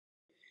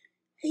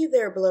Hey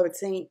there, beloved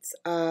saints.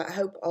 I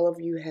hope all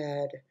of you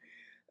had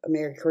a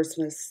Merry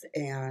Christmas.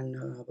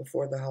 And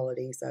before the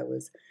holidays, I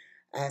was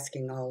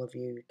asking all of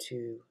you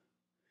to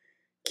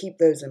keep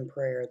those in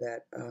prayer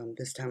that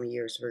this time of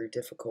year is very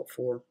difficult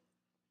for.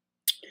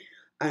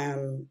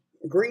 I'm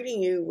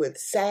greeting you with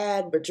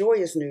sad but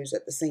joyous news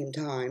at the same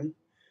time.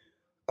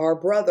 Our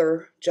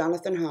brother,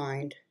 Johnathan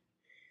Hind,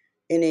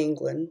 in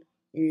England,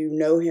 you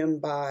know him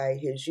by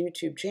his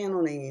YouTube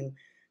channel name,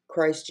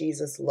 Christ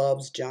Jesus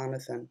Loves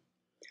Johnathan.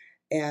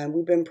 And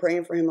we've been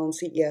praying for him on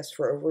CES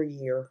for over a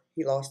year.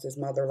 He lost his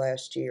mother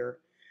last year,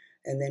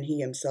 and then he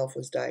himself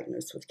was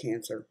diagnosed with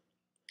cancer.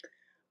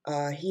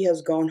 He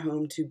has gone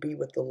home to be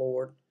with the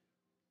Lord.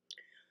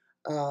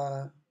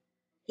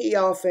 He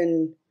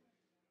often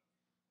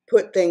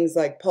put things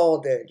like Paul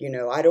did,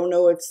 I don't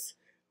know, it's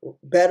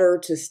better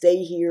to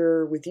stay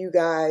here with you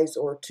guys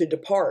or to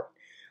depart.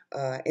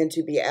 And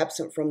to be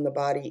absent from the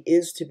body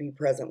is to be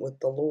present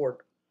with the Lord.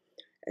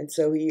 And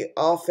so he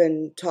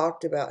often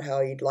talked about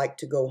how he'd like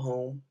to go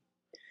home.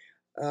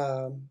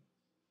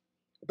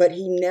 But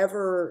he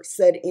never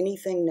said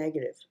anything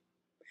negative.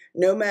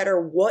 No matter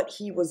what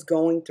he was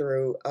going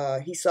through,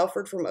 he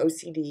suffered from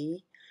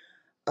OCD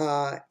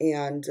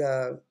and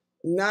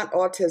not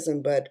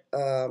autism, but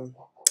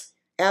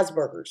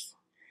Asperger's.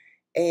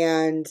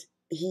 And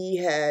he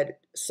had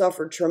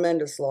suffered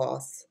tremendous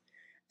loss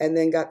and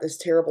then got this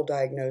terrible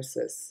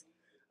diagnosis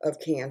of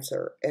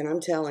cancer. And I'm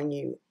telling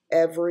you,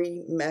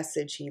 every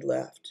message he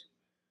left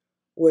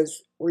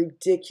was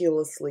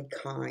ridiculously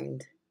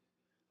kind,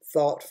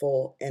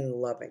 thoughtful, and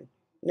loving.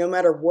 No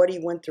matter what he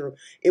went through,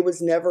 it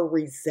was never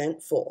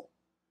resentful.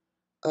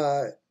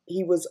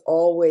 He was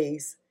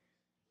always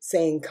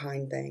saying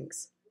kind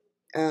things.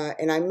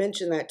 And I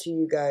mentioned that to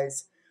you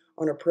guys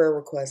on a prayer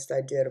request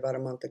I did about a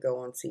month ago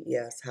on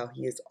CES, how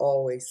he is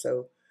always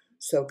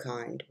so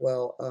kind.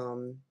 Well,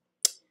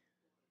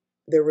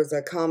 there was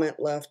a comment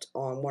left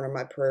on one of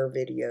my prayer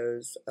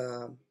videos.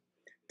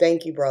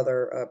 Thank you,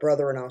 brother. A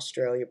brother in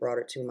Australia brought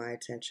it to my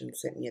attention,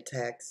 sent me a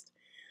text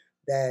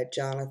that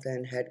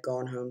Johnathan had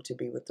gone home to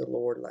be with the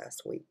Lord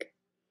last week.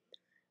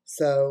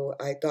 So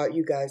I thought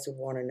you guys would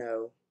want to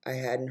know. I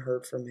hadn't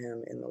heard from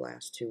him in the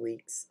last 2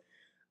 weeks,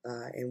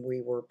 and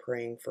we were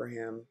praying for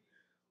him.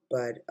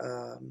 But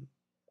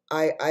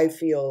I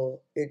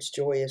feel it's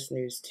joyous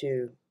news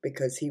too,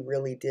 because he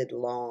really did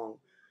long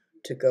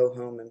to go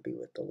home and be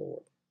with the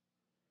Lord.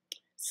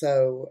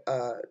 So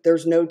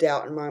there's no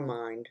doubt in my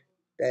mind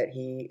that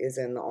he is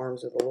in the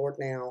arms of the Lord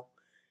now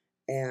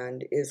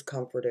and is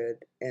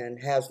comforted and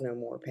has no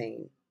more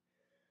pain.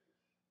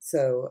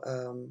 So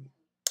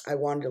I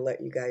wanted to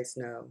let you guys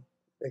know,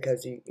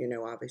 because you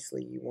know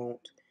obviously you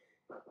won't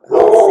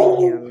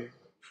see him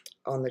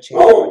on the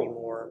channel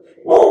anymore.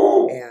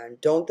 And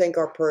don't think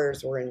our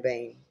prayers were in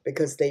vain,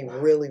 because they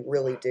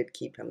really did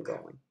keep him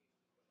going.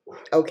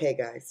 Okay,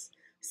 guys.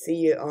 See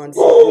you on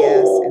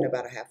CES in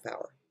about a half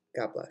hour.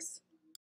 God bless.